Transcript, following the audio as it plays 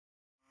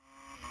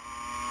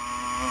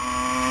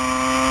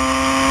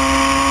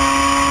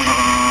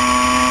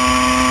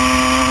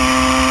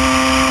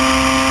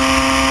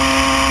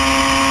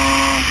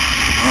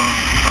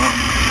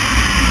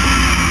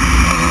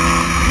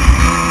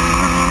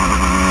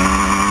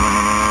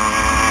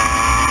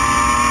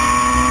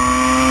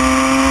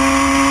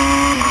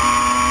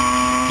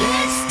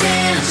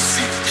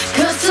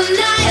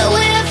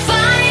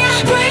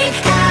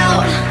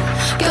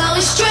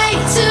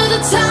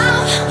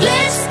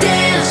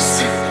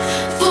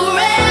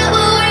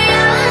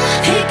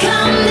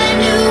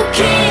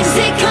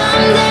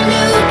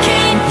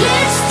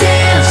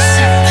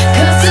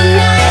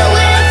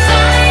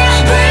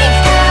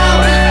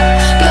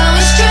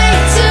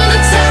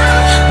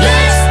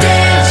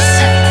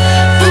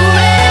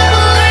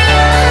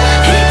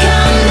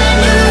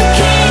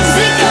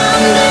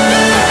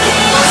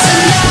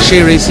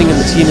Shea Racing and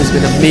the team has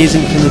been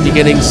amazing from the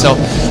beginning, so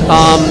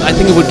I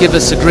think it would give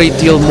us a great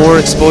deal more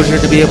exposure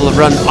to be able to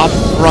run up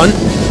front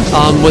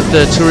with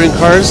the touring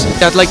cars.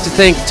 I'd like to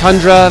thank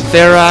Tundra,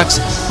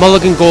 Verax,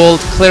 Mulligan Gold,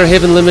 Clare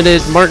Haven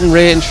Limited, Martin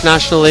Ray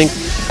International Inc.,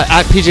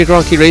 at P.J.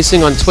 Groenke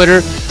Racing on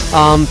Twitter.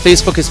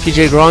 Facebook is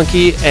P.J.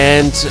 Groenke,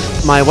 and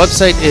my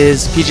website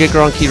is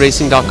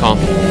pjgroenkeracing.com.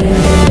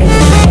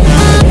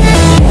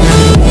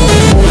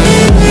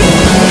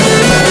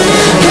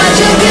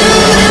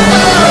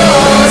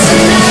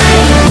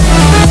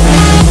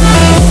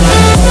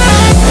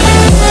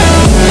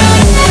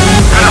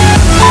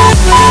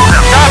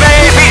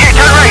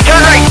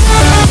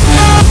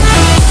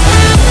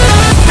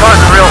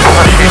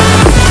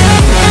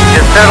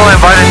 Settle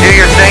in, bud, and do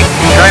your thing.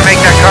 Try and make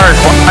that car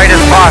as tight as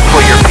possible.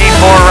 You're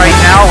P4 right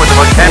now with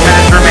about 10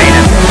 minutes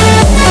remaining.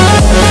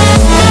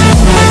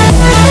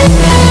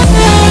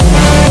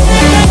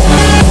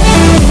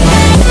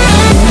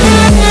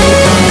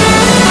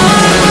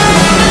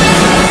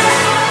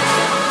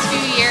 These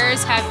few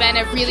years have been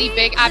a really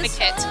big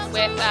advocate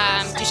with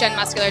Duchenne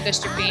muscular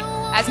dystrophy.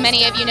 As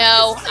many of you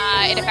know,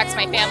 it affects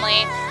my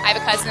family. I have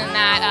a cousin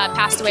that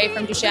passed away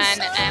from Duchenne,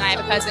 and I have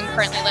a cousin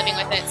currently living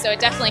with it, so it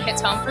definitely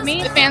hits home for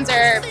me. The fans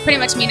are pretty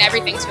much mean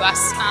everything to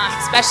us,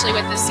 especially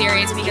with this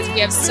series, because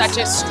we have such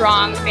a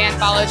strong fan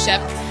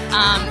followership.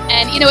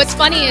 And you know, what's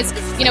funny is,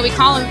 you know, we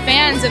call them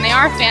fans, and they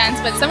are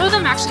fans, but some of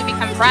them actually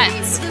become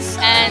friends,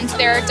 and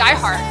they're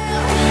diehard.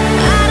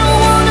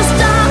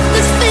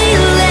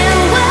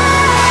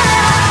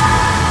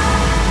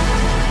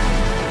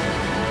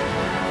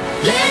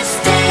 Let's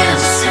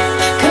dance,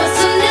 'cause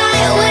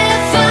tonight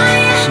we're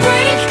fire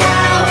break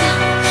out,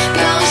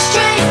 going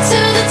straight to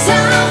the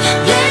top.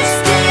 Let's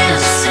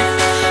dance,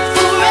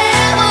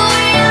 forever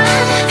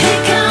young.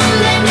 Here come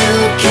the new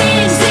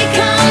kings, here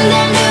come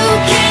the new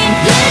king.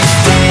 Let's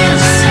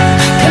dance,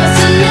 'cause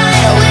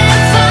tonight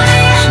we're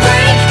fire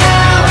break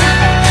out,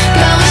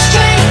 going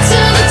straight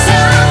to the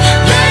top.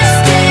 Let's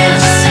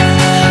dance,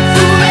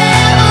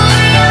 forever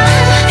young.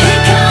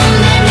 Here come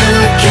the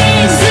new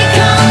kings, here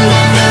come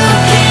the new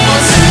kings.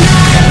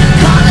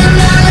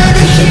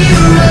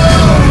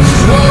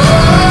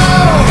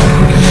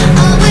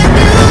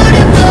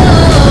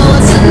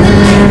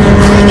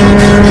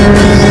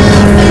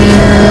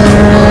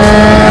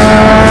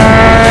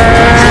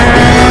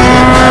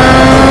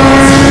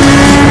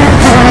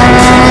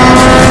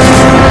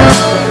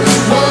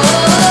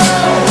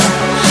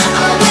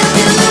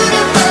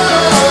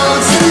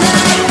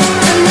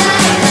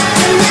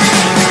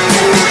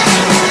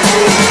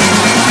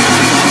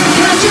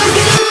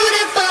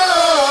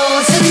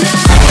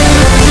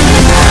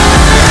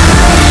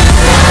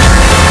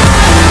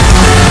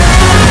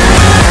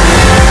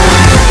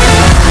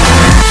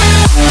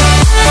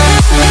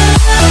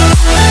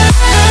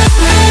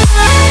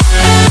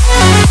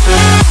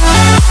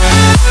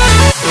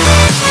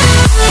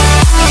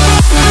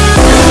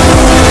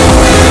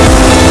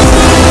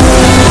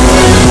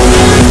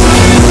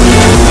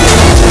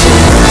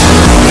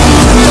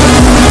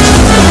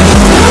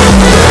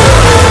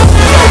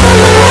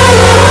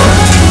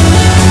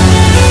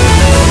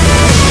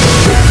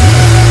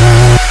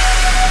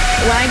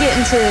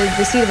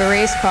 The seat of a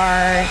race car,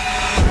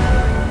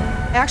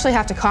 I actually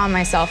have to calm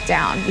myself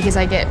down because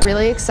I get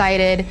really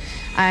excited.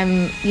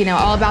 I'm, you know,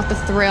 all about the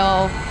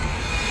thrill.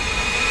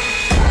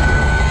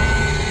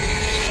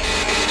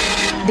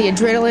 The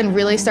adrenaline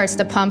really starts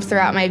to pump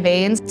throughout my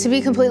veins. To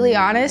be completely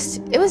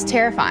honest, it was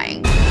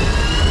terrifying.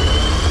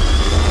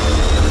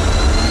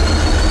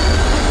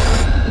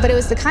 But it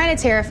was the kind of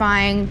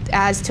terrifying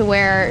as to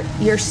where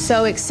you're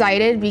so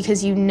excited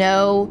because you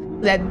know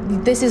that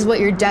this is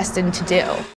what you're destined to do.